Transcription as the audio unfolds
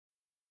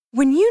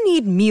When you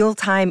need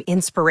mealtime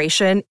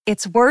inspiration,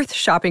 it's worth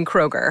shopping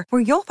Kroger,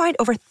 where you'll find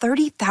over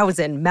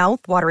 30,000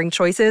 mouth-watering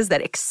choices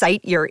that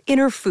excite your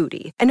inner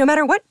foodie. And no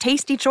matter what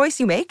tasty choice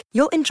you make,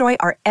 you'll enjoy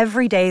our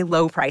everyday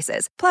low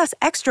prices, plus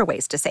extra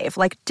ways to save,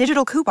 like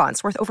digital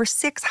coupons worth over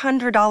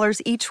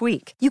 $600 each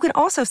week. You can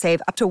also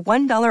save up to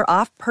 $1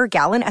 off per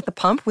gallon at the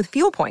pump with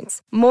fuel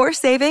points. More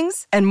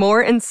savings and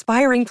more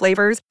inspiring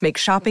flavors make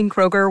shopping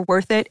Kroger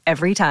worth it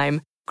every time.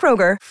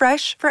 Kroger,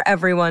 fresh for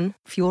everyone.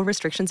 Fuel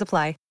restrictions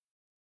apply.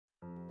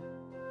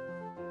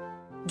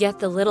 Get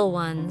the little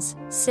ones,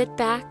 sit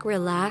back,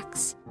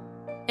 relax,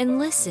 and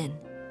listen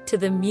to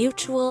the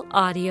Mutual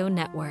Audio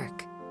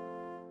Network.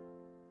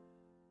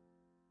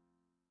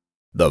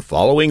 The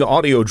following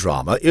audio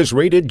drama is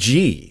rated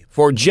G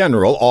for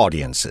general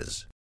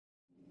audiences.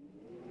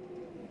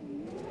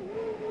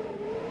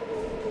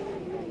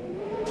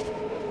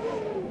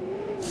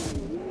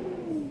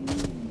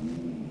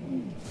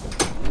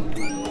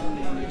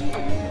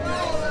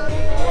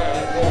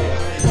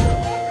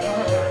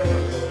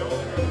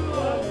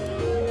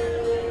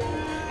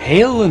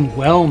 Hail and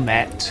well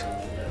met.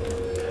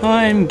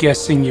 I'm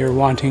guessing you're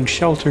wanting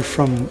shelter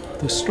from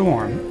the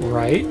storm,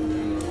 right?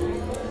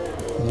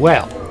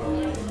 Well,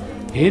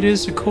 it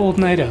is a cold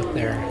night out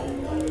there.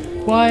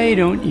 Why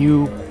don't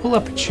you pull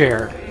up a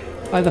chair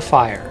by the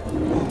fire?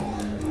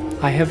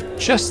 I have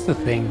just the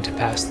thing to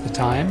pass the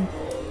time.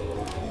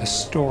 A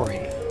story.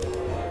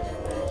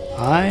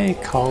 I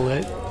call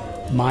it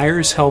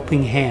Myers'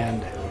 Helping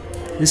Hand.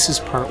 This is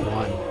part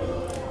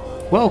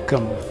 1.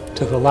 Welcome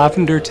to the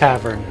Lavender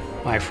Tavern,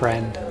 my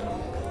friend.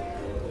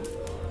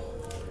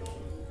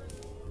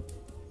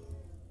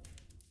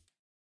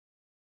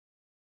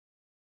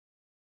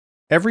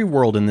 Every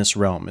world in this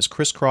realm is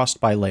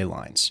crisscrossed by ley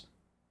lines,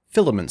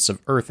 filaments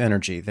of earth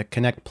energy that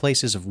connect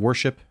places of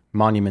worship,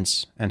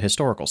 monuments, and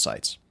historical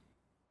sites.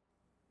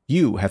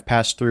 You have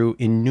passed through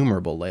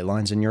innumerable ley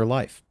lines in your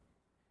life.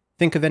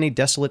 Think of any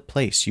desolate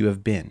place you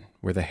have been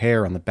where the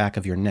hair on the back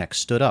of your neck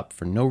stood up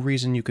for no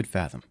reason you could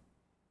fathom.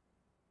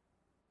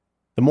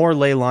 The more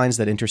ley lines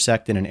that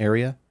intersect in an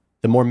area,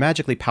 the more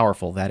magically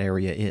powerful that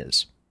area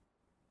is.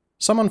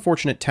 Some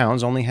unfortunate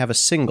towns only have a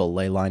single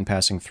ley line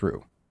passing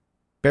through,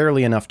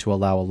 barely enough to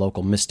allow a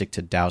local mystic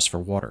to douse for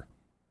water.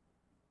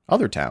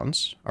 Other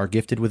towns are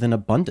gifted with an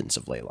abundance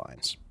of ley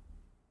lines.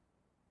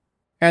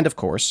 And of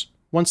course,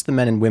 once the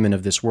men and women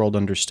of this world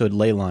understood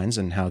ley lines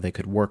and how they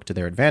could work to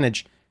their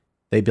advantage,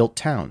 they built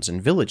towns and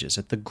villages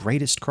at the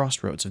greatest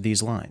crossroads of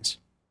these lines.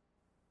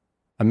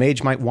 A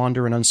mage might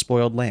wander an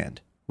unspoiled land,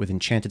 with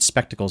enchanted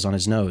spectacles on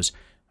his nose,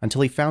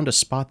 until he found a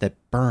spot that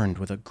burned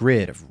with a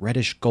grid of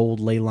reddish-gold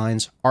ley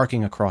lines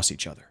arcing across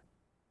each other.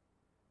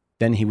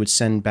 Then he would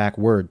send back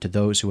word to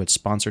those who had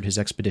sponsored his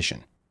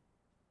expedition.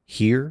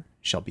 Here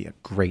shall be a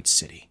great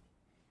city.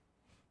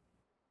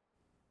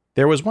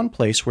 There was one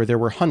place where there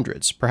were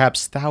hundreds,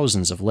 perhaps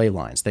thousands of ley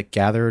lines that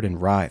gathered and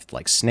writhed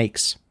like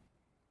snakes.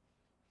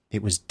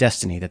 It was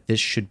destiny that this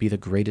should be the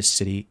greatest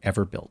city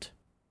ever built.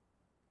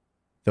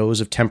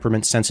 Those of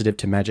temperament sensitive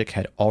to magic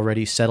had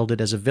already settled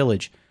it as a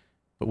village,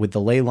 but with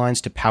the ley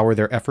lines to power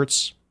their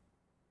efforts,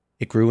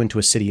 it grew into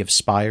a city of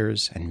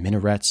spires and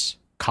minarets,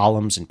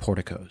 columns and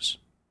porticos.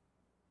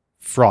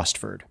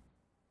 Frostford,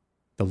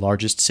 the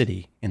largest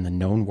city in the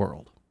known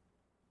world.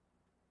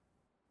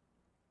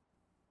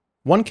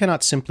 One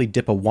cannot simply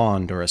dip a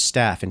wand or a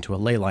staff into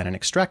a ley line and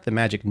extract the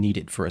magic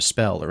needed for a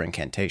spell or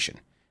incantation.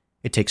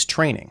 It takes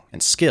training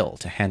and skill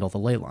to handle the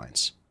ley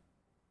lines.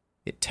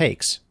 It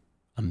takes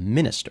a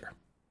minister.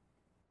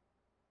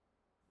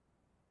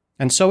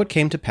 And so it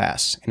came to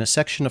pass, in a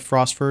section of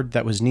Frostford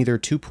that was neither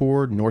too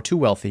poor nor too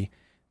wealthy,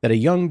 that a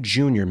young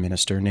junior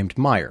minister named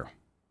Meyer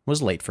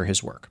was late for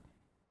his work.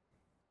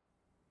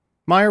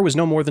 Meyer was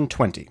no more than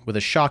 20, with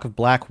a shock of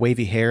black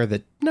wavy hair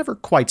that never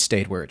quite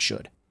stayed where it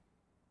should.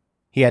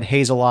 He had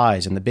hazel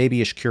eyes and the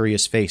babyish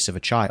curious face of a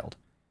child,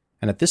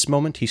 and at this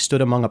moment he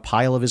stood among a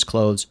pile of his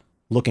clothes,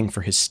 looking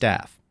for his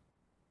staff.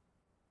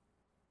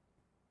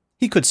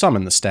 He could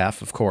summon the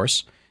staff, of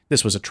course.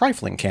 This was a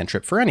trifling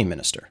cantrip for any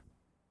minister.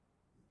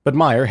 But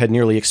Meyer had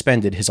nearly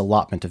expended his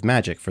allotment of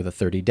magic for the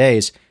 30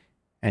 days,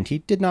 and he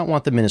did not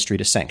want the ministry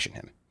to sanction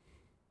him.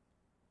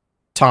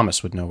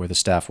 Thomas would know where the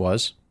staff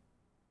was.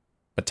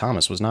 But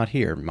Thomas was not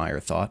here, Meyer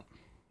thought.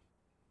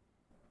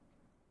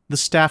 The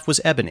staff was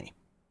ebony.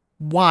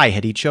 Why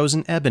had he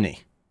chosen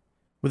ebony?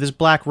 With his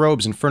black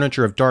robes and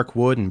furniture of dark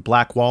wood and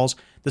black walls,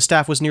 the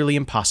staff was nearly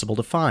impossible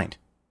to find.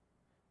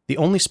 The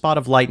only spot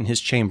of light in his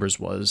chambers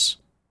was...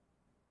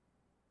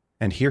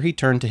 And here he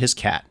turned to his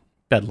cat,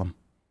 Bedlam.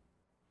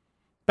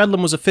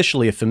 Bedlam was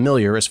officially a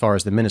familiar as far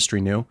as the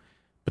ministry knew,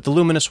 but the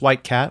luminous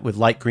white cat with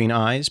light green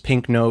eyes,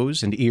 pink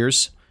nose, and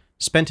ears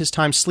spent his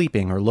time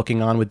sleeping or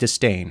looking on with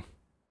disdain.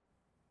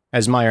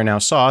 As Meyer now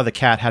saw, the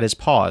cat had his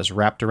paws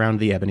wrapped around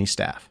the ebony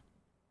staff.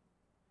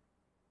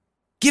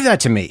 "Give that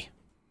to me,"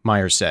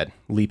 Meyer said,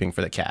 leaping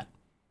for the cat.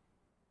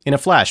 In a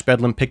flash,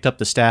 Bedlam picked up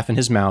the staff in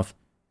his mouth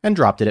and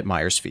dropped it at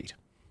Meyer's feet.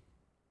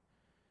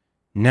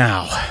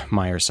 "Now,"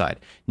 Meyer sighed,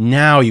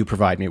 "now you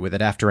provide me with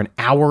it after an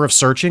hour of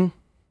searching?"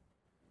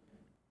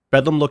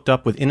 Bedlam looked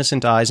up with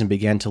innocent eyes and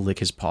began to lick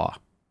his paw.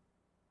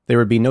 There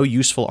would be no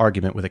useful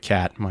argument with a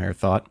cat, Meyer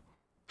thought,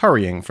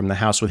 hurrying from the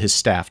house with his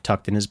staff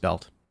tucked in his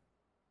belt.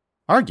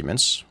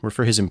 Arguments were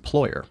for his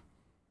employer.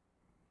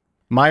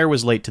 Meyer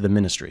was late to the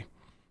ministry,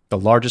 the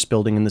largest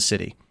building in the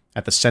city,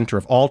 at the center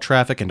of all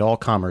traffic and all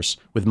commerce,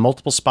 with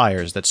multiple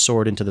spires that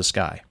soared into the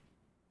sky.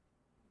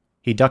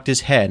 He ducked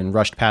his head and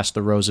rushed past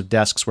the rows of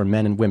desks where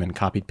men and women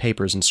copied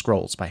papers and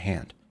scrolls by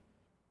hand.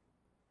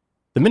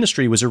 The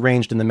ministry was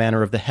arranged in the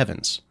manner of the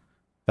heavens.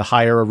 The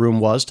higher a room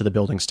was to the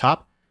building's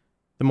top,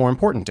 the more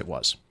important it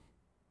was.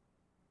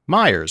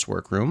 Meyer's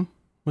workroom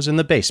was in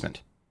the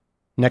basement,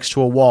 next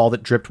to a wall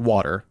that dripped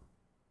water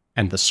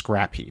and the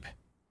scrap heap.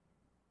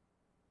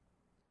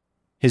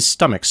 His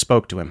stomach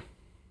spoke to him.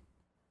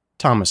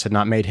 Thomas had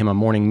not made him a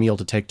morning meal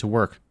to take to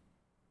work.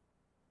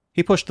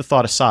 He pushed the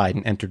thought aside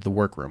and entered the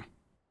workroom.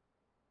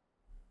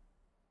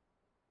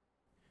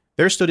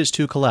 There stood his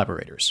two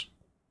collaborators.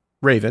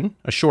 Raven,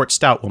 a short,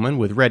 stout woman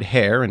with red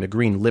hair and a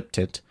green lip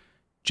tint,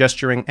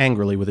 gesturing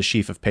angrily with a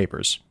sheaf of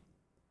papers.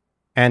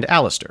 And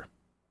Alistair,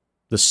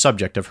 the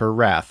subject of her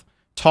wrath,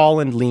 tall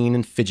and lean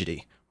and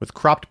fidgety, with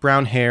cropped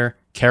brown hair,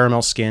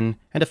 caramel skin,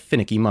 and a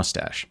finicky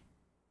mustache.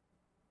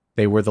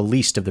 They were the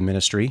least of the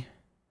ministry,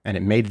 and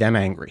it made them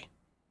angry,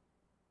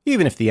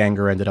 even if the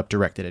anger ended up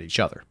directed at each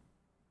other.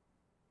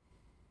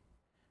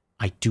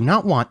 "I do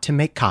not want to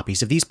make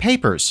copies of these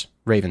papers,"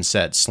 Raven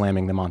said,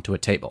 slamming them onto a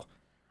table.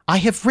 "I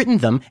have written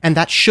them, and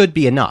that should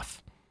be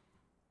enough."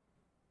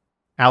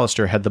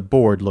 Alistair had the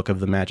bored look of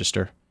the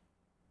magister,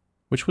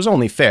 which was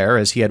only fair,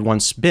 as he had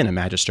once been a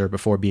magister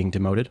before being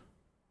demoted.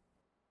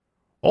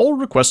 "All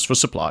requests for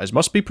supplies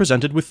must be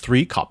presented with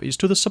 3 copies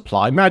to the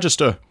supply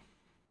magister."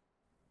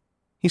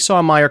 He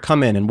saw Meyer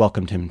come in and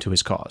welcomed him to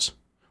his cause.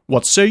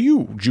 "What say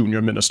you,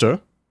 junior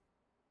minister?"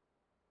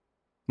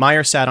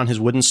 Meyer sat on his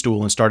wooden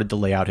stool and started to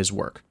lay out his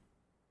work.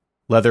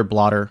 Leather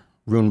blotter,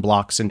 rune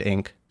blocks and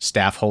ink,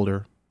 staff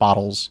holder,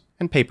 bottles,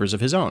 and papers of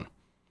his own.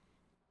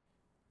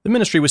 The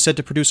ministry was said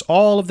to produce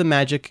all of the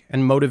magic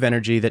and motive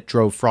energy that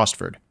drove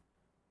Frostford,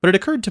 but it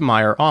occurred to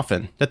Meyer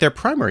often that their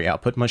primary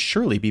output must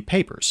surely be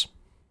papers.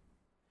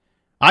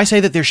 "I say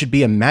that there should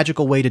be a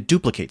magical way to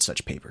duplicate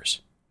such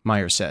papers,"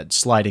 Meyer said,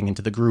 sliding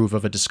into the groove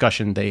of a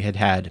discussion they had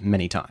had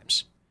many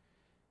times.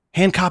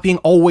 "Hand copying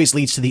always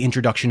leads to the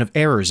introduction of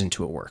errors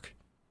into a work."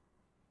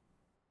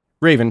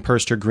 Raven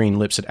pursed her green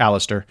lips at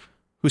Alistair,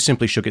 who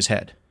simply shook his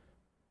head.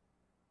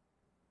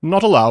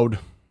 "Not allowed,"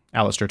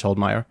 Alistair told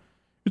Meyer.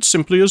 "It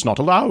simply is not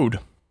allowed."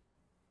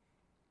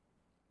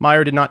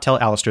 Meyer did not tell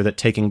Alistair that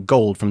taking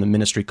gold from the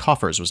ministry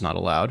coffers was not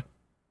allowed.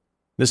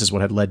 This is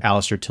what had led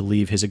Alistair to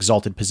leave his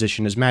exalted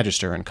position as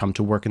magister and come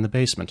to work in the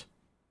basement.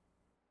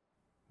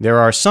 "There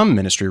are some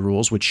ministry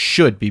rules which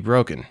should be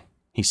broken,"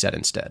 he said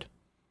instead.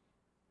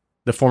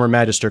 The former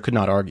magister could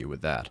not argue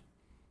with that.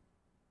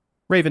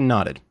 Raven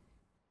nodded.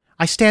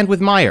 "I stand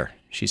with Meyer,"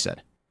 she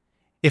said.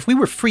 "If we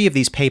were free of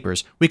these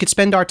papers, we could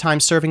spend our time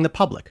serving the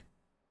public."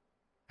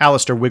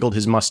 Alistair wiggled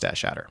his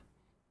mustache at her.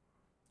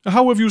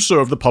 "How have you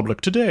served the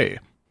public today?"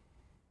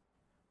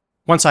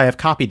 "Once I have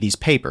copied these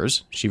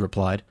papers," she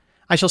replied,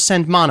 "I shall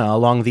send mana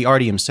along the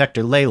Artium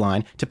sector ley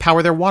line to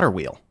power their water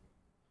wheel."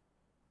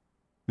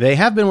 "They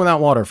have been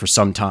without water for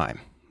some time,"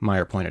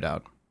 Meyer pointed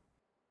out.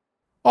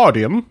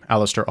 "Artium,"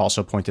 Alistair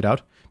also pointed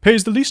out,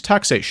 "pays the least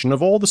taxation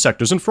of all the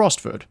sectors in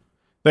Frostford.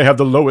 They have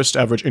the lowest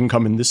average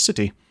income in this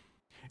city.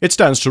 It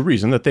stands to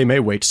reason that they may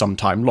wait some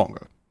time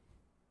longer."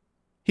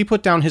 He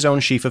put down his own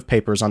sheaf of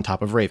papers on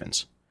top of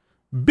Raven's.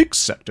 "Bix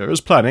sector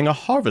is planning a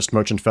harvest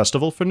merchant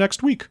festival for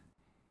next week."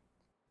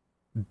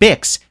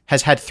 "Bix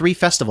has had 3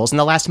 festivals in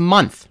the last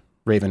month,"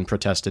 Raven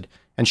protested,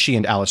 and she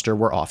and Alistair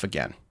were off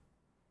again.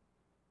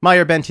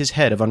 Meyer bent his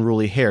head of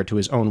unruly hair to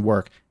his own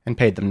work and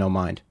paid them no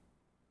mind.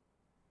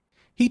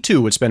 He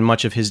too would spend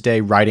much of his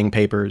day writing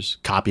papers,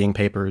 copying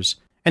papers,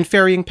 and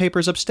ferrying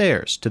papers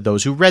upstairs to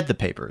those who read the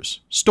papers,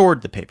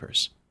 stored the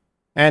papers,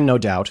 and, no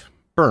doubt,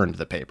 burned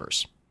the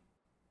papers.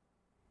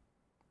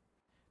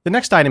 The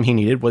next item he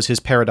needed was his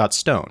Peridot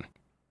stone.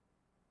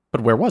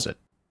 But where was it?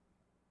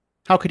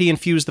 How could he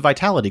infuse the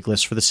vitality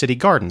glyphs for the city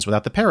gardens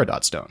without the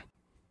Peridot stone?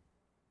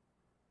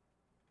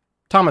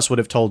 Thomas would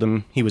have told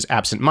him he was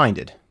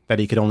absent-minded, that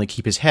he could only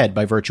keep his head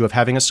by virtue of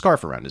having a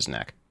scarf around his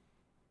neck.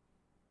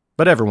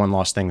 But everyone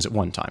lost things at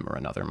one time or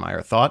another,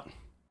 Meyer thought.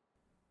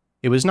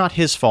 It was not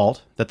his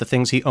fault that the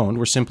things he owned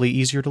were simply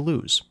easier to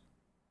lose.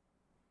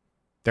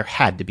 There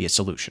had to be a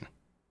solution.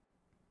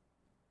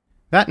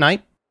 That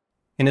night,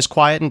 in his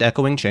quiet and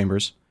echoing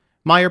chambers,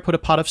 Meyer put a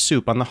pot of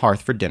soup on the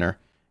hearth for dinner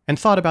and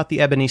thought about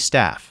the ebony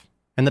staff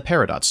and the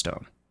Peridot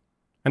stone,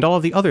 and all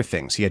of the other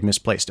things he had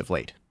misplaced of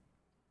late.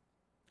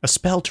 A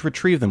spell to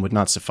retrieve them would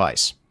not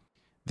suffice.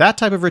 That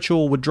type of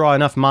ritual would draw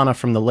enough mana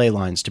from the ley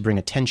lines to bring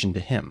attention to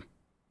him.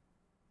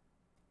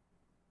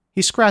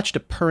 He scratched a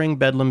purring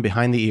bedlam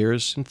behind the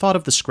ears and thought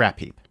of the scrap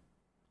heap.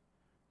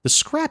 The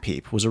scrap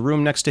heap was a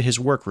room next to his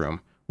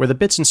workroom, where the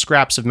bits and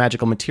scraps of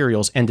magical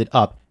materials ended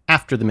up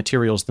after the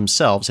materials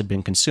themselves had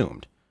been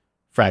consumed.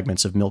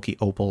 Fragments of milky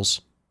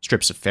opals,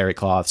 strips of fairy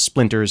cloth,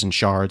 splinters and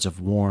shards of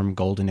warm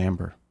golden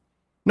amber.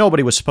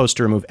 Nobody was supposed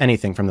to remove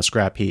anything from the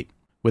scrap heap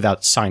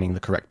without signing the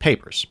correct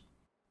papers.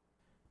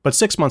 But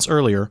 6 months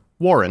earlier,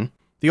 Warren,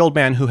 the old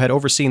man who had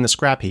overseen the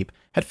scrap heap,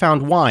 had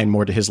found wine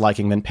more to his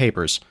liking than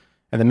papers,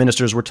 and the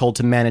ministers were told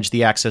to manage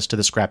the access to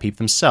the scrap heap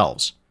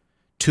themselves,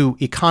 to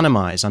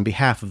economize on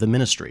behalf of the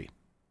ministry,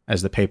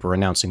 as the paper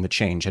announcing the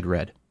change had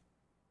read.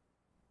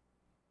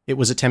 It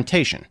was a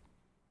temptation.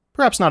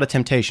 Perhaps not a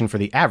temptation for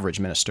the average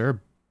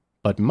minister,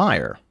 but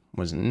Meyer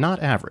was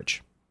not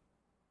average.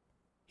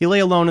 He lay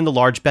alone in the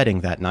large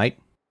bedding that night,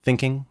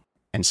 thinking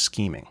and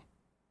scheming.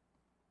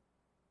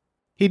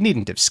 He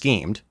needn't have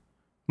schemed.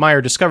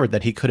 Meyer discovered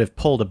that he could have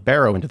pulled a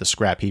barrow into the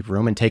scrap heap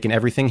room and taken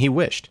everything he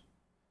wished.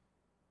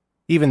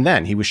 Even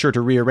then, he was sure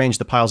to rearrange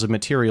the piles of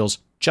materials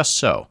just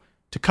so,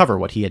 to cover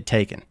what he had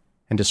taken,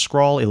 and to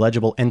scrawl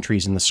illegible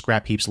entries in the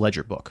scrap heap's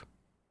ledger book.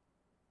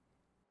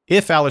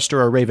 If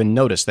Alistair or Raven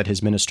noticed that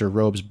his minister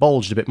robes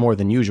bulged a bit more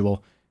than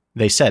usual,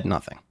 they said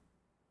nothing.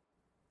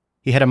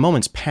 He had a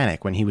moment's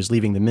panic when he was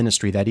leaving the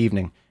ministry that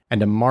evening,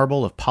 and a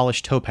marble of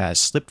polished topaz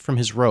slipped from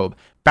his robe,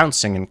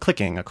 bouncing and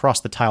clicking across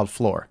the tiled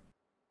floor.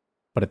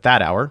 But at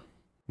that hour,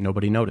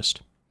 nobody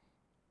noticed.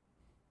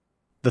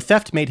 The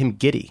theft made him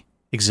giddy,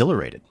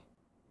 exhilarated.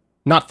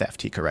 Not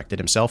theft, he corrected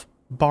himself,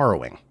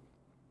 borrowing.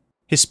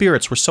 His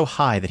spirits were so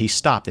high that he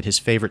stopped at his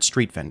favorite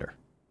street vendor.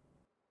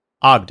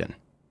 Ogden,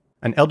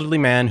 an elderly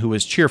man who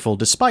was cheerful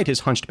despite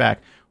his hunched back,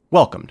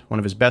 welcomed one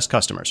of his best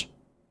customers.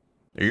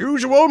 "The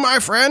usual, my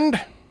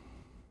friend."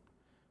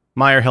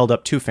 Meyer held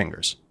up 2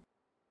 fingers.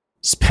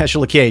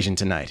 "Special occasion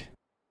tonight."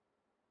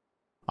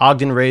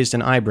 Ogden raised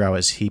an eyebrow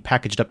as he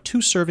packaged up 2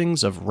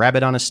 servings of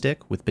rabbit on a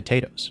stick with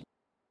potatoes.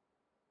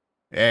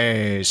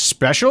 "A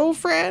special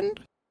friend?"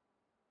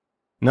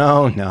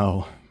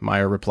 No,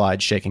 Meyer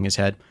replied, shaking his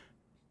head.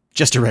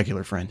 "Just a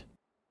regular friend."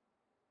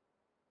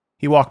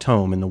 He walked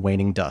home in the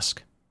waning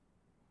dusk.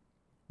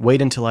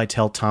 Wait until I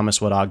tell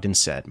Thomas what Ogden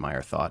said,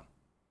 Meyer thought.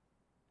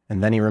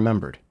 And then he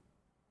remembered.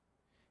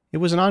 It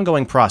was an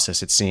ongoing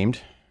process, it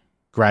seemed,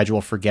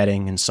 gradual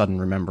forgetting and sudden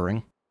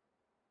remembering.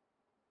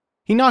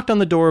 He knocked on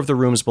the door of the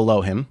rooms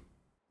below him,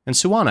 and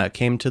Suana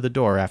came to the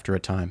door after a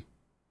time.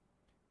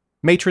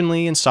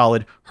 Matronly and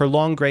solid, her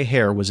long gray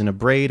hair was in a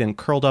braid and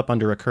curled up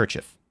under a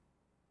kerchief.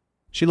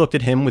 She looked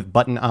at him with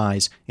button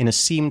eyes in a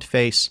seamed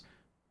face,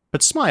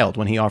 but smiled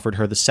when he offered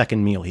her the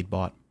second meal he'd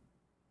bought.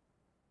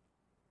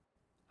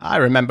 "I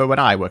remember when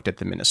I worked at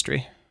the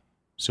ministry,"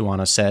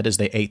 Suana said as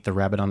they ate the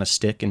rabbit on a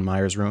stick in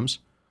Meyer's rooms.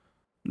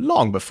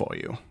 "Long before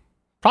you.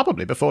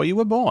 Probably before you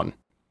were born."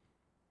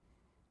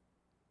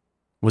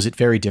 "Was it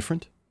very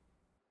different?"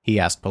 he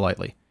asked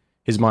politely,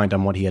 his mind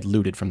on what he had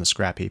looted from the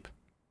scrap heap.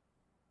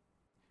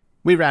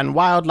 "We ran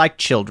wild like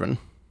children,"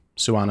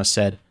 Suana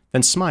said,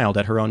 then smiled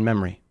at her own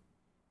memory.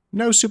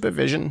 "No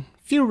supervision,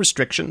 few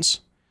restrictions.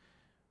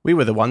 We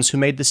were the ones who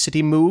made the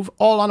city move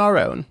all on our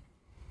own."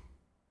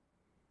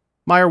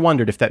 Meyer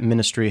wondered if that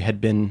ministry had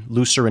been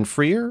looser and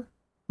freer,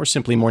 or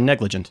simply more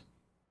negligent.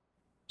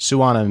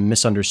 Suana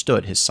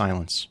misunderstood his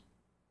silence.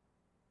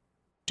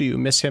 "Do you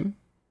miss him?"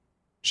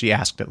 she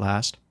asked at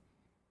last.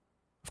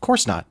 "Of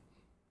course not,"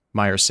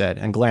 Meyer said,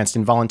 and glanced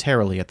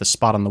involuntarily at the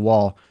spot on the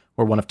wall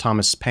where one of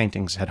Thomas's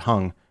paintings had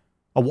hung,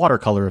 a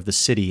watercolor of the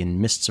city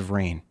in mists of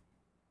rain.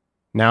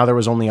 Now there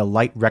was only a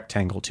light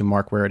rectangle to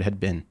mark where it had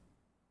been.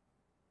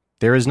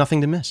 There is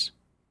nothing to miss.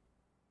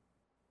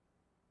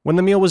 When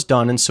the meal was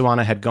done and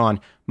Suana had gone,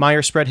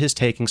 Meyer spread his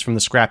takings from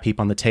the scrap heap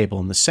on the table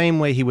in the same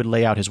way he would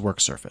lay out his work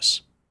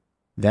surface.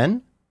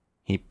 Then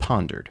he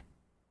pondered.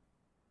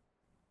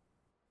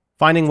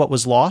 Finding what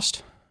was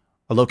lost,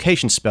 a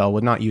location spell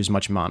would not use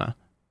much mana,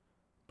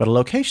 but a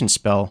location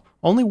spell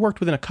only worked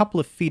within a couple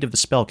of feet of the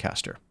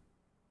spellcaster.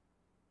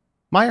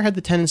 Meyer had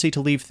the tendency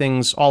to leave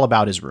things all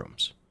about his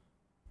rooms.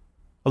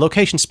 A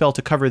location spell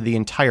to cover the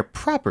entire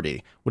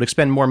property would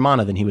expend more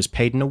mana than he was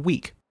paid in a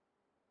week.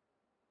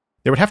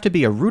 There would have to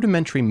be a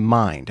rudimentary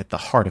mind at the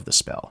heart of the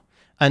spell,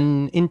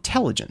 an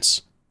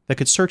intelligence that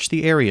could search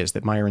the areas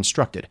that Meyer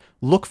instructed,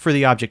 look for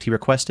the object he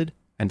requested,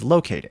 and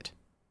locate it.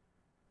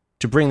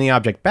 To bring the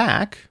object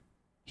back,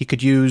 he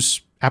could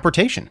use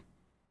apportation,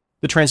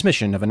 the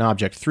transmission of an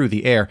object through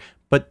the air,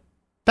 but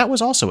that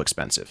was also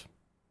expensive.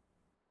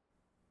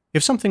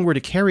 If something were to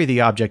carry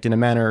the object in a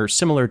manner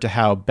similar to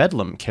how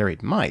Bedlam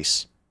carried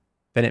mice,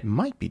 then it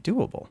might be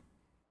doable.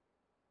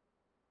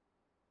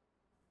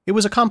 It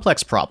was a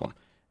complex problem,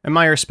 and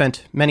Meyer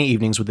spent many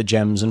evenings with the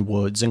gems and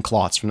woods and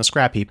cloths from the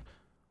scrap heap,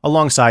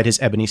 alongside his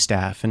ebony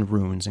staff and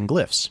runes and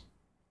glyphs.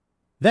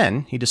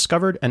 Then he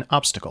discovered an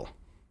obstacle.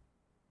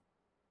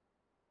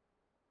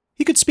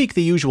 He could speak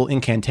the usual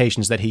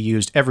incantations that he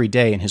used every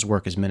day in his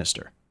work as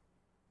minister.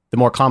 The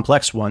more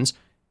complex ones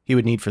he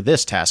would need for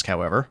this task,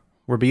 however,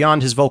 were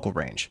beyond his vocal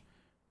range,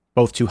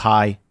 both too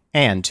high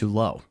and too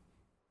low.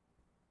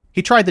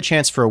 He tried the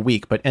chants for a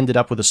week, but ended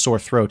up with a sore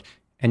throat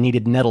and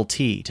needed nettle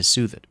tea to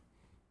soothe it.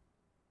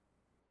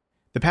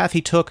 The path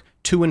he took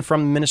to and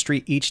from the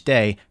ministry each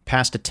day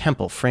passed a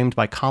temple framed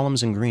by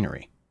columns and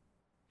greenery.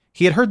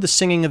 He had heard the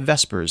singing of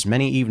vespers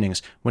many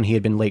evenings when he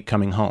had been late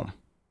coming home.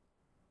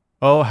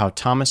 Oh, how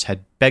Thomas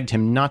had begged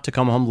him not to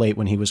come home late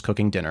when he was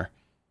cooking dinner.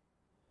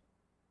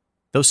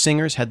 Those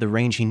singers had the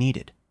range he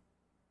needed.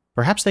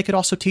 Perhaps they could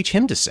also teach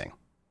him to sing.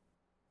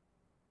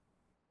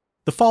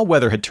 The fall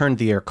weather had turned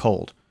the air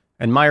cold,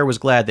 and Meyer was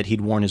glad that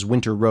he'd worn his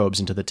winter robes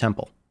into the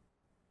temple.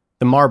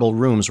 The marble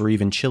rooms were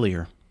even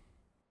chillier.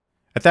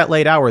 At that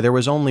late hour, there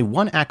was only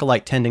one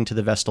acolyte tending to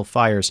the Vestal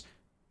fires,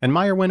 and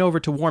Meyer went over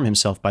to warm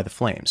himself by the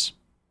flames.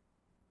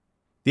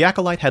 The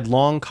acolyte had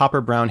long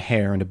copper-brown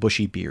hair and a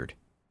bushy beard.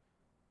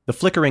 The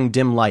flickering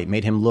dim light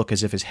made him look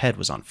as if his head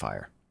was on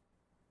fire.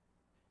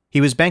 He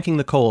was banking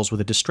the coals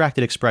with a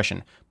distracted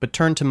expression, but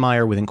turned to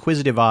Meyer with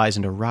inquisitive eyes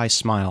and a wry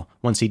smile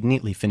once he'd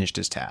neatly finished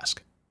his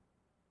task.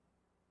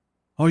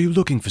 "Are you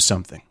looking for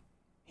something?"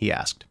 he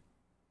asked.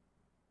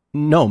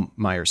 "No,"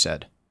 Meyer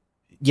said.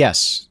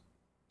 "Yes,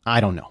 I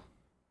don't know.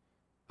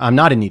 I'm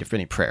not in need of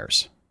any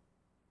prayers."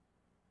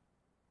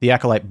 The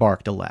acolyte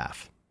barked a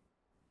laugh.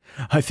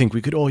 "I think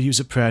we could all use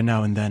a prayer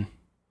now and then.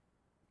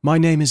 My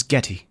name is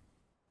Getty."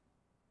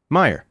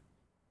 "Meyer."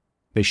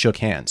 They shook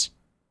hands.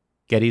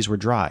 Getty's were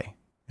dry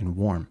and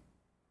warm.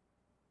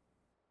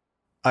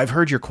 "I've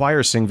heard your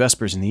choirs sing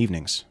Vespers in the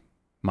evenings,"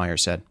 Meyer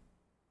said.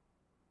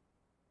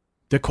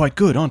 "They're quite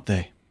good, aren't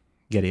they?"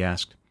 Getty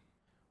asked.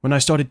 "When I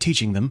started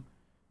teaching them,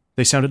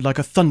 they sounded like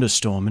a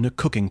thunderstorm in a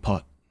cooking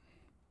pot."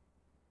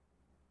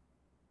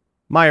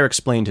 Meyer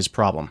explained his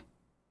problem.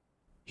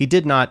 He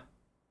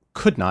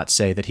could not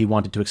say that he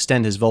wanted to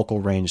extend his vocal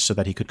range so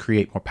that he could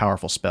create more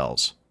powerful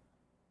spells.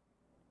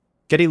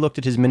 Getty looked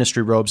at his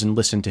ministry robes and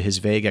listened to his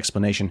vague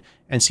explanation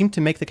and seemed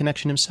to make the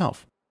connection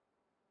himself.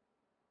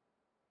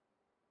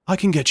 "I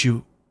can get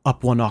you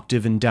up 1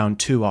 octave and down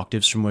 2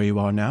 octaves from where you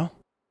are now,"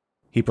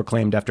 he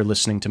proclaimed after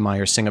listening to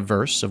Meyer sing a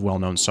verse of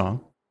well-known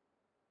song.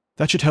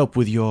 "That should help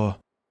with your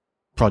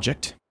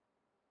project."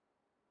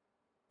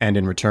 "And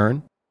in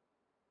return?"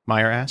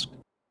 Meyer asked.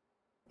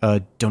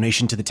 "A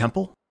donation to the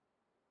temple?"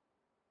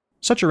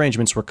 Such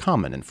arrangements were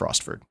common in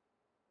Frostford.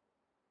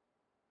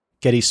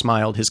 Getty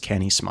smiled his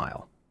canny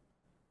smile.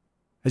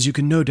 "As you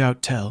can no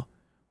doubt tell,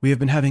 we have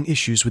been having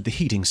issues with the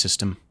heating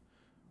system.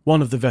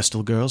 One of the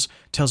Vestal girls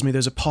tells me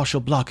there's a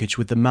partial blockage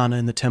with the mana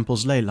in the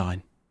temple's ley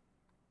line."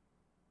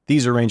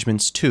 These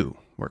arrangements, too,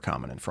 were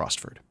common in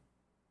Frostford.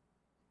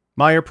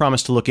 Meyer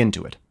promised to look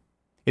into it.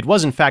 It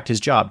was, in fact, his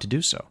job to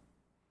do so.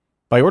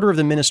 By order of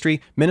the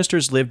ministry,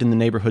 ministers lived in the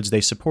neighborhoods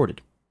they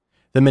supported.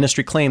 The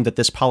ministry claimed that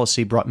this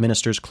policy brought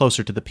ministers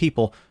closer to the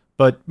people,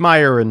 but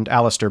Meyer and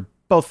Alistair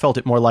both felt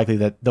it more likely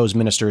that those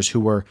ministers who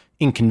were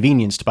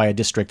inconvenienced by a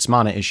district's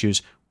mana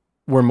issues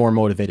were more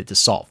motivated to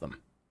solve them.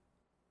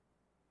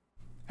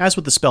 As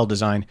with the spell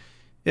design,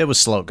 it was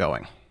slow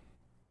going.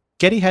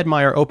 Getty had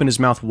Meyer open his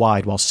mouth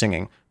wide while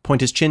singing, point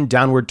his chin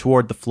downward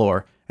toward the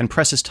floor, and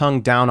press his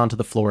tongue down onto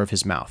the floor of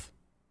his mouth.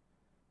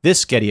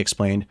 This, Getty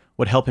explained,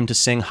 would help him to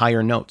sing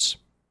higher notes.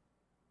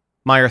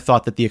 Meyer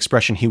thought that the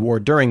expression he wore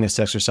during this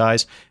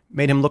exercise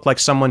made him look like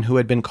someone who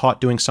had been caught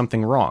doing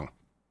something wrong.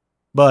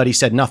 But he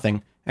said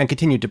nothing and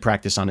continued to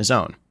practice on his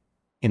own,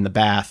 in the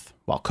bath,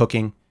 while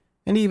cooking,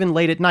 and even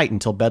late at night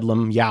until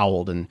Bedlam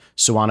yowled and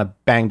Suana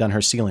banged on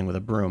her ceiling with a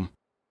broom.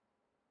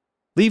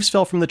 Leaves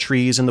fell from the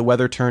trees and the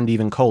weather turned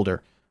even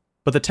colder,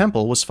 but the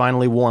temple was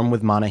finally warm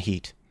with mana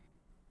heat.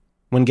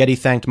 When Getty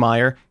thanked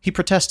Meyer, he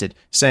protested,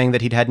 saying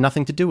that he'd had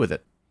nothing to do with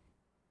it.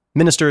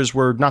 Ministers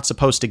were not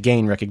supposed to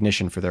gain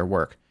recognition for their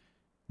work.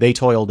 They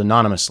toiled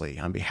anonymously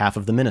on behalf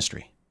of the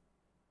ministry.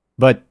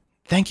 "But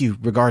thank you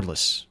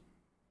regardless,"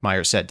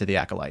 Meyer said to the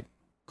acolyte,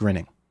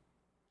 grinning.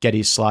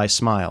 Getty's sly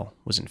smile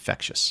was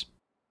infectious.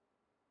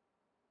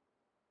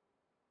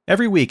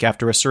 Every week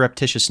after a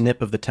surreptitious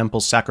nip of the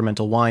temple's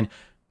sacramental wine,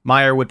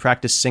 Meyer would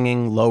practice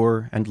singing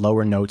lower and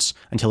lower notes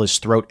until his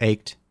throat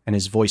ached and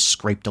his voice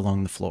scraped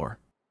along the floor.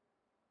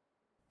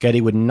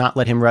 Getty would not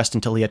let him rest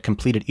until he had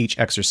completed each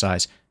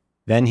exercise.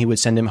 Then he would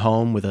send him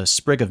home with a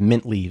sprig of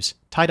mint leaves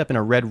tied up in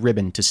a red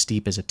ribbon to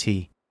steep as a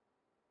tea,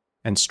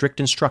 and strict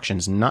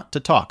instructions not to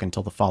talk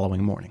until the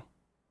following morning.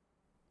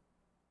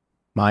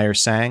 Meyer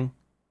sang,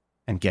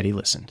 and Getty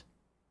listened.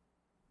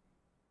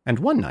 And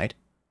one night,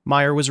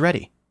 Meyer was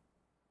ready.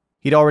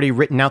 He'd already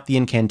written out the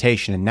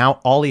incantation, and now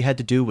all he had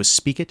to do was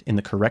speak it in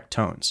the correct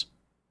tones.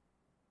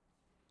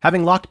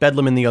 Having locked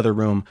Bedlam in the other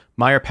room,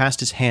 Meyer passed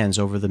his hands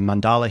over the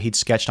mandala he'd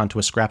sketched onto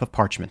a scrap of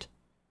parchment.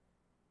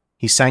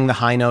 He sang the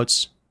high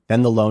notes,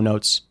 then the low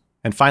notes,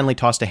 and finally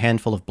tossed a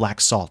handful of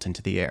black salt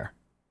into the air.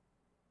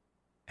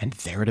 And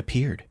there it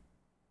appeared.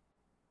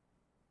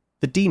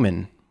 The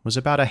demon was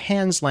about a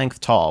hand's length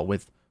tall,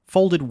 with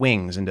folded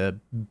wings and a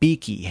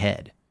beaky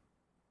head.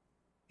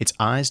 Its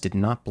eyes did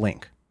not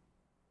blink.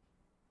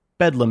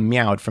 Bedlam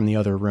meowed from the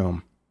other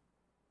room.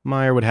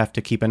 Meyer would have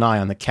to keep an eye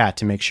on the cat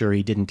to make sure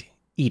he didn't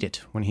eat it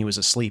when he was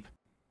asleep.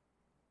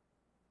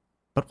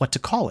 But what to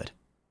call it?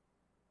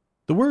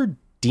 The word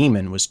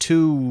demon was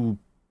too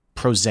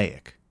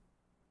prosaic.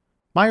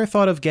 Meyer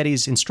thought of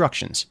Getty's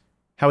instructions,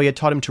 how he had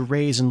taught him to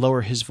raise and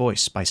lower his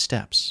voice by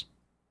steps.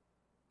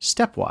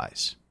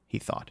 Stepwise, he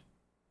thought.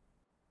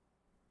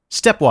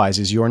 "Stepwise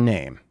is your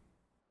name,"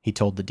 he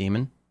told the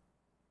demon.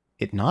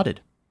 It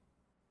nodded.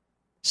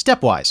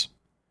 "Stepwise,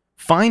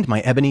 find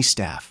my ebony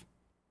staff,"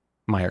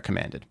 Meyer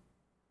commanded.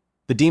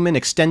 The demon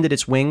extended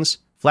its wings,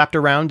 flapped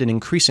around in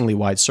increasingly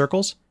wide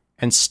circles,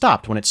 and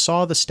stopped when it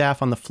saw the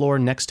staff on the floor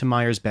next to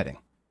Meyer's bedding.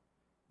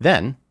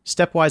 Then,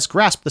 Stepwise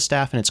grasped the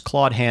staff in its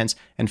clawed hands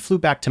and flew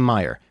back to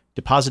Meyer,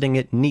 depositing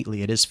it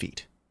neatly at his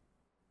feet.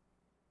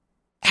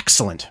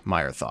 Excellent,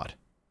 Meyer thought.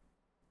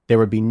 There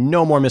would be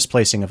no more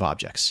misplacing of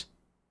objects.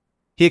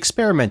 He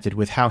experimented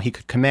with how he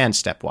could command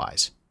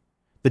Stepwise.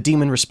 The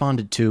demon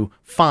responded to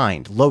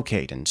find,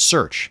 locate, and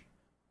search,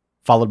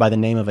 followed by the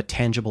name of a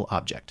tangible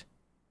object.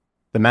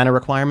 The mana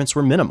requirements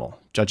were minimal,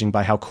 judging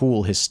by how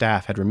cool his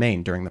staff had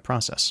remained during the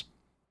process.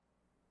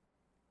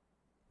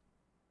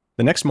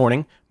 The next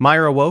morning,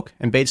 Meyer awoke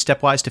and bade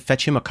Stepwise to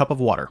fetch him a cup of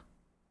water.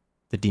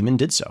 The demon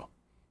did so.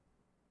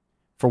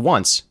 For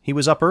once, he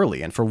was up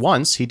early, and for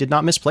once, he did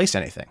not misplace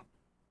anything.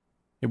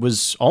 It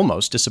was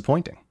almost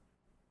disappointing.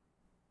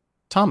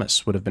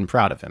 Thomas would have been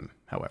proud of him,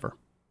 however.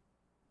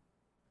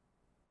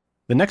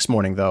 The next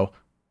morning, though,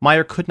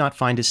 Meyer could not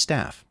find his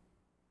staff.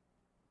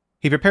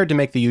 He prepared to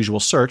make the usual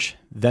search,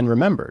 then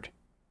remembered,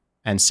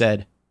 and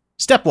said,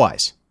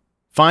 "Stepwise,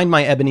 find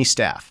my ebony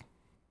staff."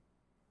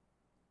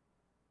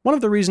 One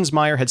of the reasons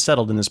Meyer had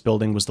settled in this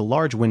building was the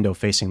large window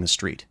facing the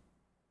street.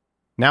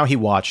 Now he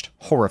watched,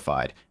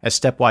 horrified, as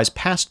Stepwise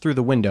passed through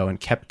the window and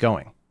kept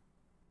going.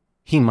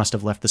 He must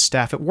have left the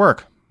staff at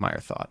work, Meyer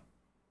thought.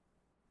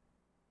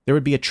 There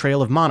would be a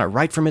trail of mana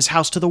right from his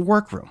house to the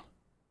workroom.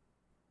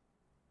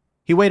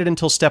 He waited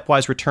until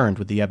Stepwise returned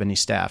with the ebony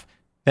staff,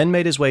 then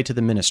made his way to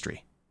the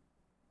ministry.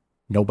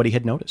 Nobody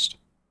had noticed.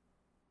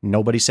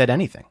 Nobody said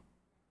anything.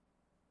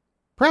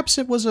 Perhaps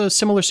it was a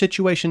similar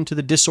situation to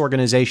the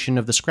disorganization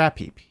of the scrap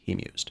heap, he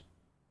mused.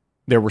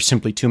 There were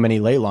simply too many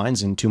ley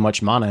lines and too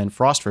much mana in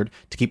Frostford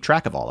to keep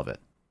track of all of it.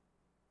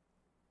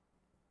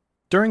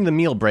 During the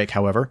meal break,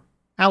 however,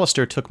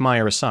 Alistair took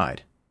Meyer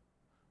aside.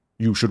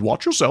 "You should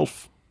watch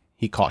yourself,"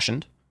 he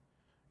cautioned.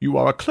 "You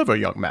are a clever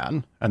young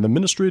man, and the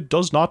Ministry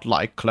does not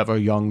like clever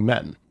young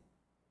men."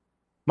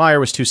 Meyer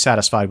was too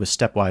satisfied with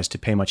Stepwise to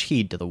pay much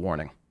heed to the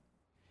warning.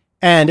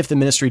 "And if the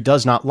Ministry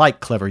does not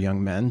like clever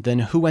young men, then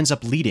who ends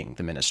up leading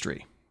the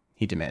Ministry?"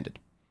 he demanded.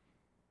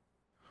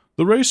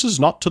 "The race is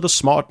not to the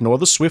smart nor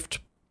the swift,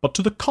 but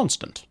to the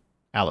constant,"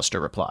 Alistair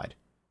replied.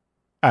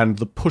 "And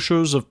the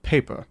pushers of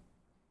paper."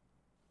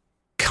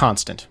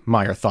 Constant,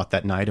 Meyer thought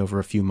that night over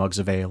a few mugs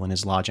of ale in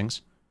his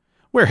lodgings.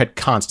 Where had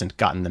Constant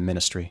gotten the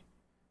Ministry?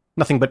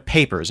 Nothing but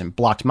papers and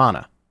blocked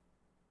mana.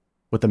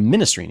 What the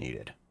Ministry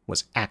needed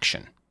was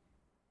action.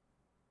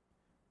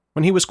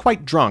 When he was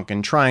quite drunk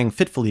and trying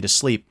fitfully to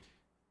sleep,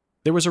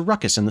 there was a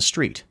ruckus in the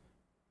street.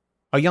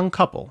 A young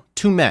couple,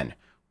 2 men,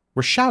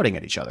 were shouting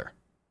at each other.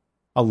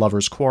 A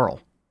lover's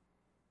quarrel.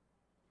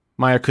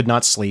 Meyer could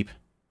not sleep.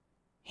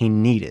 He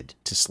needed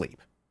to sleep.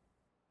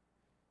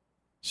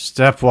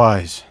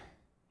 "Stepwise,"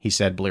 he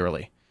said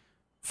blearily,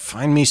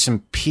 "find me some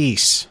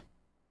peace."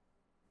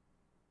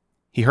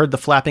 He heard the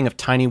flapping of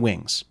tiny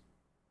wings.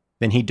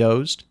 Then he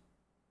dozed,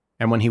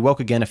 and when he woke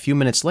again a few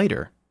minutes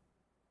later,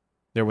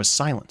 there was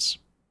silence.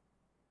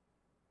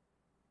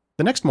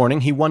 The next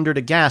morning he wondered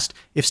aghast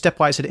if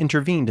Stepwise had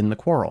intervened in the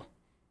quarrel.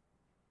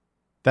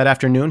 That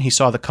afternoon he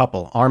saw the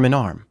couple, arm in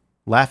arm,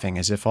 laughing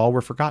as if all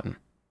were forgotten.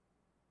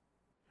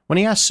 When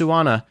he asked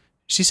Suana,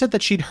 she said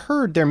that she'd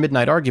heard their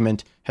midnight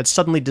argument had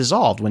suddenly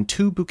dissolved when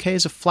 2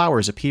 bouquets of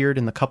flowers appeared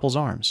in the couple's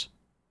arms.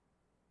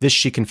 This,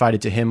 she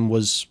confided to him,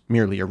 was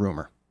merely a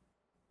rumor.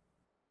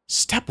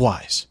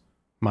 Stepwise,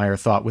 Meyer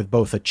thought with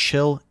both a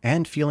chill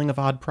and feeling of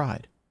odd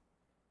pride.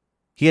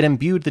 He had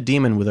imbued the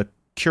demon with a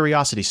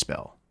curiosity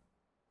spell.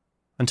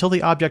 Until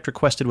the object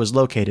requested was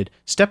located,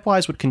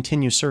 Stepwise would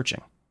continue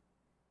searching.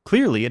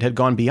 Clearly, it had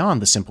gone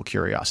beyond the simple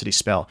curiosity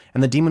spell,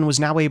 and the demon was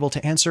now able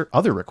to answer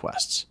other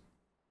requests.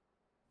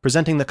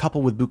 Presenting the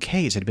couple with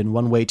bouquets had been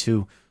one way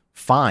to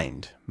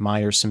find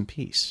Meyer some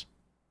peace.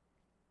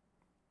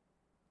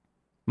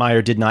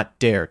 Meyer did not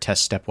dare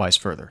test Stepwise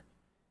further.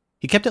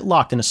 He kept it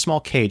locked in a small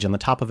cage on the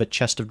top of a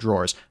chest of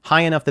drawers,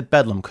 high enough that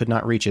Bedlam could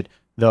not reach it,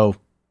 though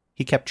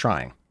he kept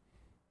trying.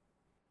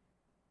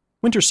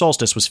 Winter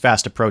solstice was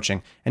fast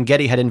approaching, and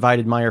Getty had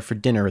invited Meyer for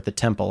dinner at the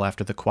temple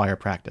after the choir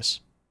practice.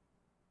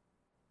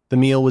 The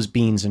meal was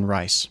beans and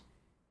rice.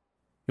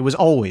 It was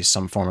always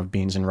some form of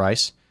beans and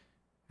rice,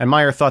 and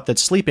Meyer thought that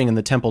sleeping in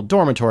the temple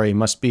dormitory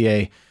must be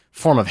a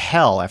form of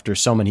hell after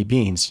so many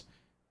beans.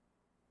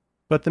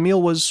 But the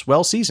meal was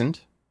well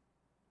seasoned,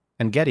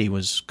 and Getty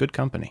was good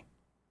company.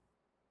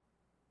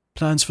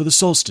 "Plans for the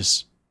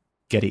solstice?"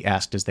 Getty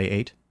asked as they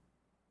ate.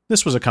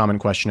 This was a common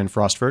question in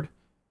Frostford.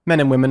 Men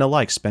and women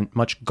alike spent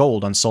much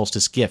gold on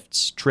solstice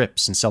gifts,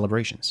 trips, and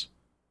celebrations.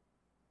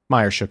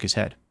 Meyer shook his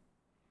head.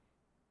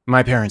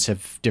 "My parents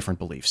have different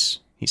beliefs,"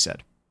 he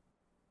said.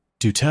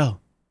 "Do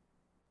tell."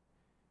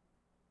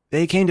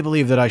 "They came to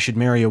believe that I should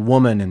marry a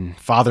woman and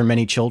father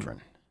many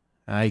children.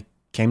 I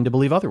came to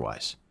believe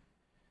otherwise.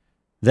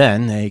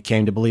 Then they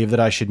came to believe that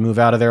I should move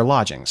out of their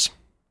lodgings."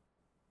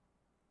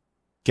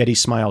 Getty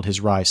smiled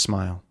his wry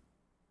smile.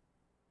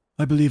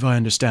 "I believe I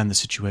understand the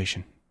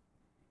situation."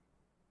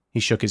 He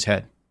shook his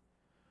head.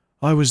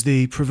 "I was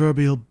the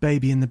proverbial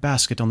baby in the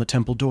basket on the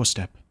temple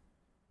doorstep."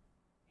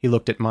 He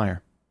looked at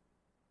Meyer.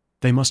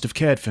 They must have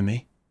cared for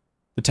me.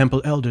 The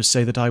temple elders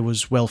say that I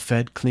was well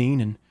fed,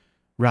 clean, and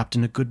wrapped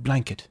in a good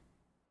blanket.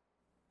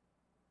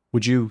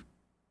 Would you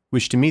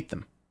wish to meet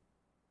them?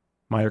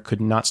 Meyer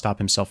could not stop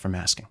himself from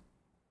asking.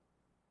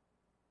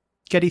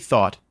 Getty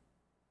thought,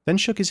 then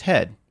shook his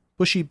head,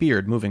 bushy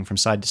beard moving from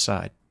side to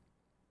side.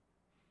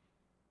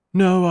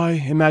 No, I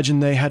imagine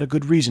they had a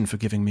good reason for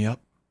giving me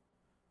up.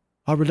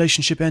 Our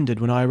relationship ended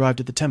when I arrived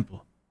at the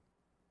temple.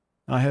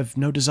 I have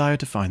no desire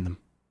to find them.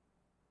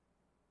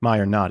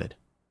 Meyer nodded.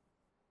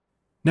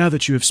 Now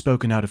that you have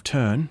spoken out of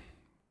turn,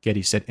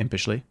 Getty said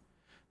impishly,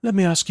 let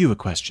me ask you a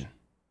question.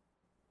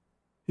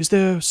 Is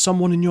there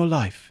someone in your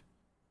life?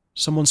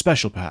 Someone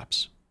special,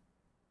 perhaps?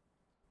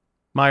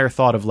 Meyer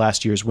thought of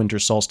last year's winter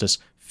solstice,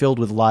 filled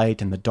with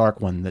light, and the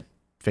dark one that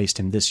faced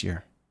him this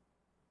year.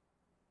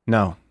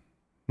 No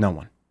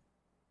one.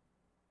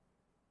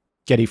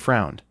 Getty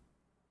frowned,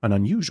 an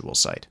unusual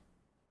sight.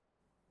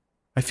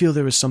 I feel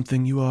there is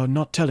something you are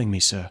not telling me,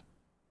 sir,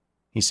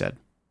 he said.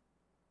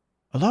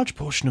 A large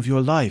portion of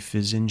your life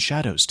is in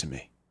shadows to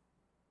me.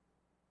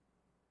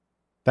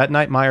 That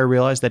night Meyer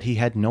realized that he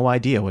had no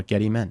idea what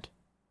Getty meant.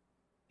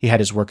 He had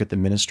his work at the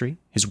ministry,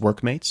 his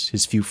workmates,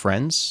 his few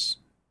friends,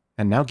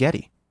 and now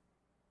Getty.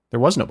 There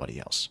was nobody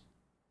else.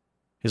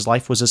 His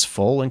life was as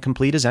full and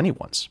complete as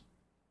anyone's.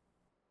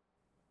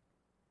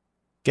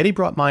 Getty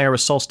brought Meyer a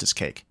solstice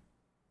cake.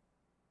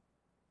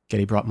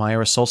 Getty brought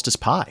Meyer a solstice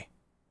pie.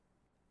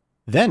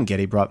 Then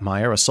Getty brought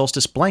Meyer a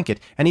solstice blanket,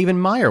 and even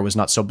Meyer was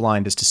not so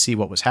blind as to see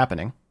what was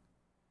happening.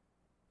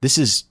 This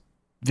is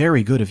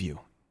very good of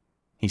you,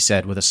 he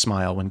said with a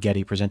smile when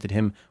Getty presented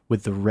him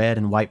with the red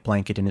and white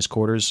blanket in his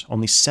quarters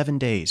only 7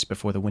 days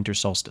before the winter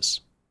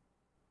solstice.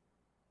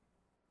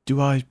 Do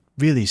I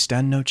really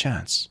stand no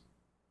chance?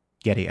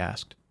 Getty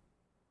asked.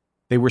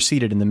 They were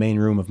seated in the main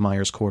room of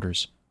Meyer's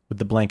quarters, with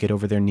the blanket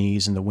over their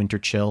knees in the winter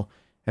chill,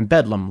 and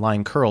Bedlam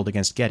lying curled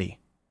against Getty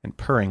and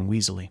purring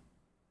wheezily.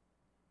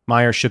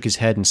 Meyer shook his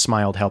head and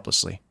smiled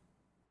helplessly.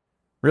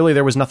 Really,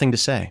 there was nothing to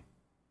say.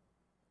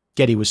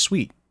 Getty was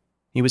sweet,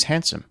 he was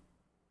handsome,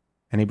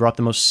 and he brought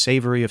the most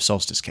savory of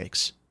solstice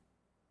cakes.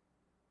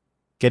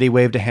 Getty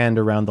waved a hand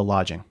around the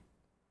lodging.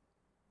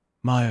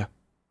 Meyer,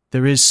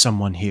 there is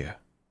someone here,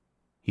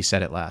 he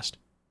said at last.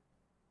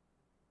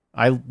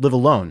 I live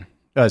alone,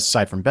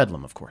 aside from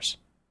Bedlam, of course.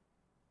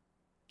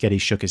 Getty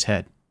shook his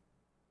head.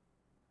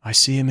 I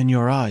see him in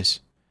your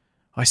eyes.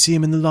 I see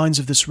him in the lines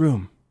of this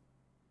room.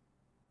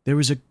 There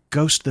is a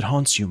ghost that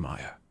haunts you,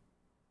 Meyer.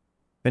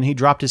 Then he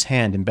dropped his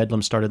hand and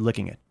Bedlam started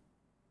licking it.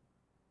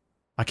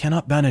 I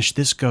cannot banish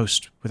this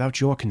ghost without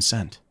your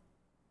consent.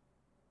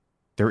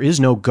 There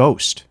is no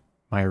ghost,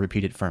 Meyer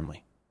repeated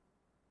firmly.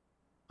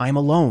 I am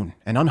alone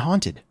and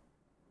unhaunted.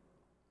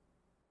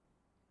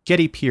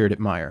 Getty peered at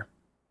Meyer.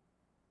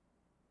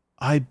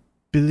 I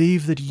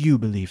believe that you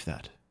believe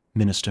that,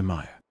 Minister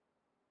Meyer.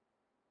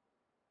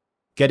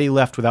 Getty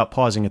left without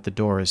pausing at the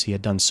door as he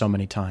had done so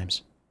many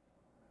times.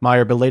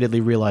 Meyer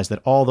belatedly realized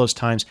that all those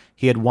times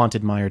he had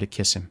wanted Meyer to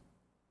kiss him.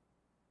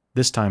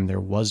 This time there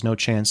was no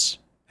chance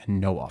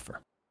and no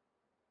offer.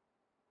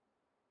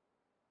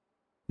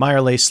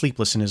 Meyer lay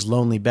sleepless in his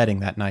lonely bedding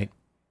that night,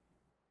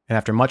 and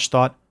after much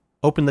thought,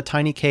 opened the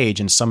tiny cage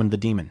and summoned the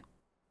demon.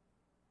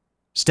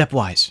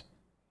 Stepwise,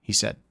 he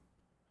said.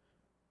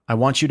 I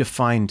want you to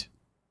find...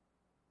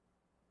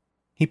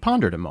 He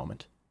pondered a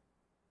moment,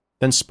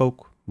 then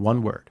spoke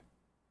one word.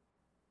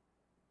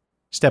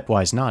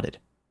 Stepwise nodded,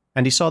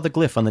 and he saw the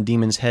glyph on the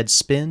demon's head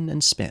spin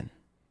and spin.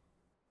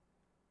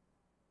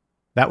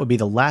 That would be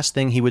the last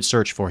thing he would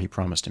search for, he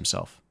promised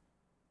himself.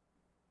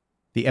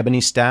 The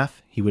ebony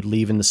staff he would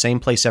leave in the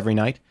same place every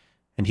night,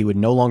 and he would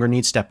no longer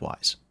need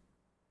Stepwise.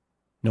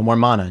 No more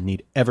mana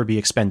need ever be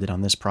expended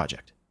on this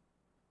project.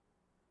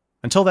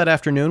 Until that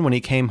afternoon when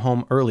he came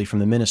home early from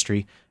the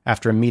ministry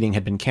after a meeting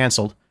had been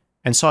cancelled,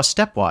 and saw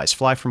Stepwise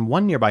fly from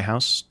one nearby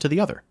house to the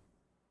other.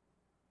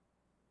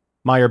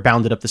 Meyer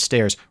bounded up the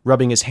stairs,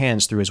 rubbing his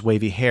hands through his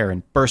wavy hair,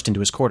 and burst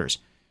into his quarters.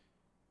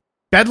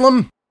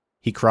 Bedlam!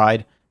 He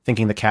cried,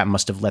 thinking the cat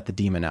must have let the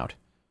demon out.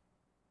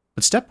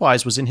 But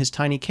Stepwise was in his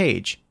tiny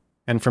cage,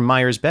 and from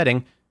Meyer's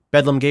bedding,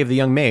 Bedlam gave the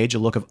young mage a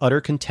look of utter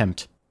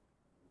contempt.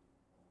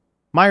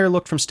 Meyer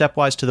looked from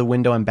Stepwise to the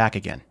window and back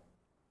again,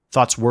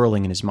 thoughts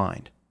whirling in his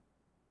mind.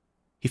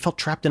 He felt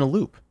trapped in a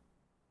loop.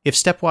 If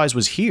Stepwise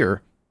was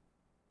here,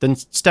 then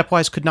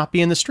Stepwise could not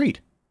be in the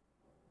street.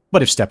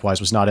 But if Stepwise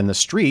was not in the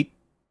street,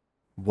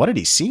 what had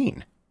he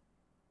seen?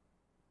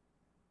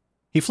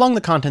 He flung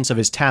the contents of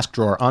his task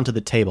drawer onto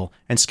the table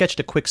and sketched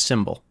a quick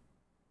symbol.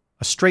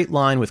 A straight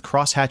line with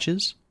cross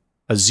hatches,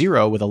 a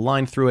 0 with a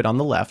line through it on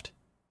the left,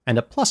 and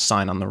a plus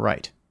sign on the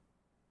right.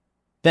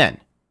 Then,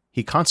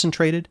 he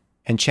concentrated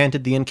and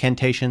chanted the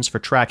incantations for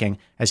tracking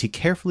as he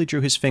carefully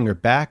drew his finger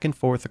back and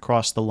forth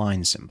across the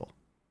line symbol.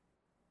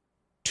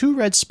 2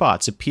 red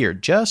spots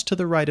appeared just to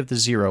the right of the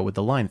 0 with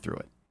the line through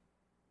it.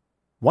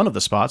 One of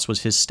the spots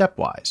was his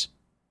Stepwise,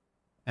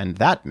 and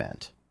that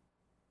meant...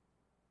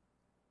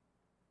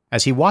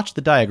 As he watched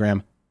the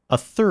diagram, a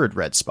 3rd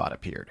red spot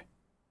appeared.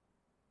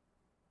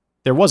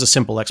 There was a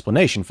simple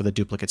explanation for the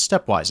duplicate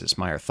stepwises,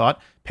 Meyer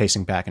thought,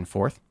 pacing back and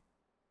forth.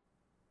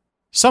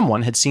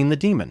 Someone had seen the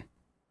demon.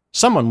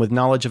 Someone with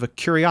knowledge of a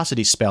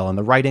curiosity spell and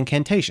the right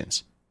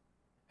incantations.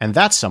 And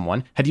that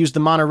someone had used the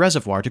mana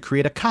reservoir to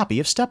create a copy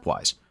of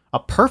Stepwise. A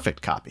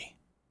perfect copy.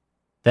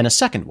 Then a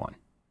second one.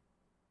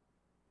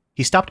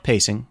 He stopped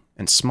pacing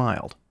and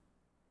smiled.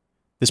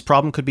 This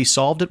problem could be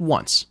solved at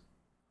once.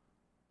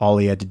 All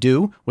he had to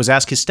do was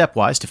ask his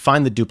Stepwise to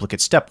find the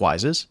duplicate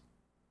Stepwises,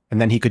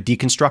 and then he could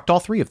deconstruct all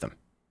three of them.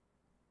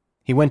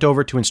 He went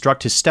over to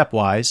instruct his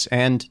Stepwise,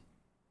 and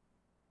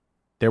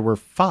there were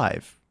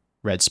 5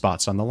 red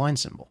spots on the line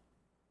symbol.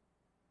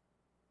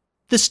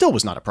 This still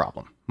was not a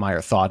problem,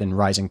 Meyer thought in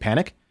rising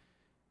panic.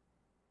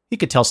 He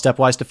could tell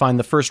Stepwise to find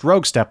the first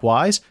rogue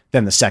Stepwise,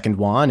 then the second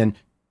one, and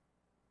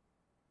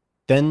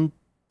then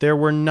there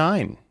were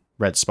 9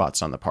 red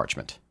spots on the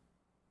parchment.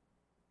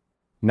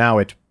 Now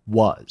it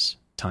was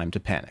time to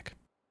panic.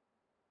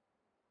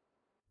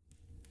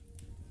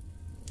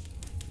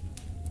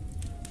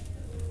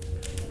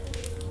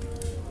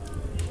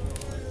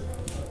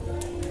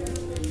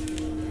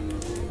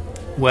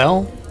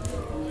 Well,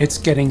 it's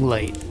getting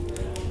late.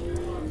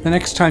 The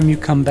next time you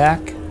come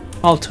back,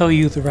 I'll tell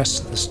you the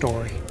rest of the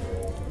story.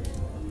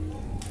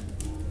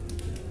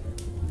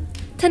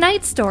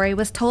 Tonight's story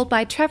was told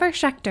by Trevor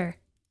Schechter.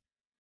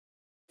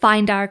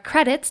 Find our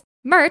credits,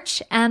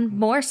 merch, and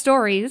more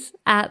stories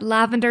at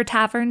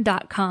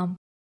lavendertavern.com.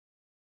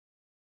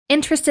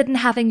 Interested in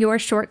having your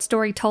short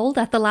story told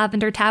at the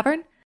Lavender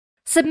Tavern?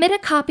 Submit a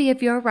copy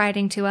of your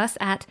writing to us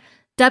at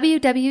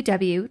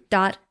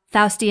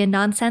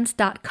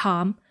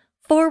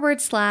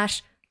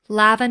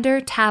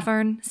www.faustiannonsense.com/Lavender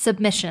Tavern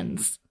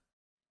Submissions.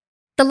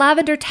 The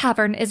Lavender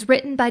Tavern is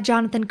written by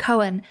Jonathan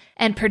Cohen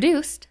and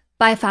produced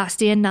by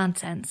Faustian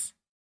Nonsense.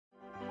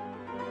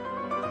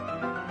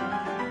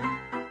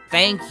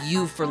 Thank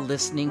you for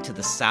listening to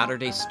the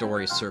Saturday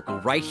Story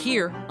Circle right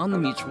here on the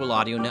Mutual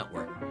Audio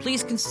Network.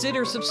 Please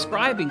consider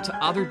subscribing to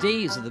other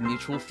days of the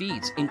Mutual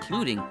feeds,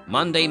 including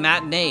Monday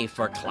Matinee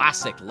for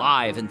classic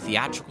live and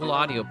theatrical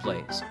audio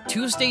plays,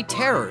 Tuesday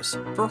Terrors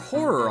for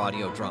horror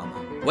audio drama,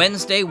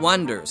 Wednesday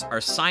Wonders,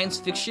 our science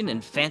fiction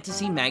and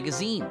fantasy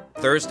magazine,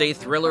 Thursday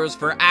Thrillers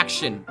for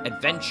action,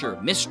 adventure,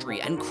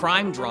 mystery, and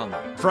crime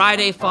drama,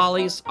 Friday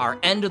Follies, our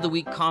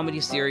end-of-the-week comedy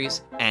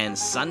series, and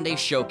Sunday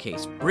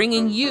Showcase,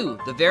 bringing you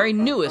the very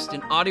newest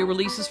in audio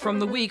releases from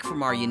the week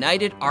from our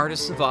United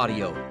Artists of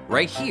Audio,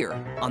 right here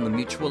on the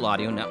Mutual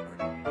Audio Network.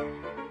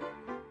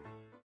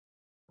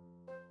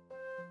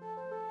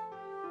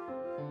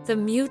 The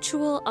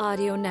Mutual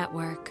Audio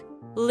Network.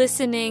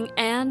 Listening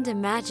and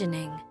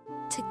imagining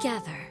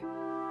together.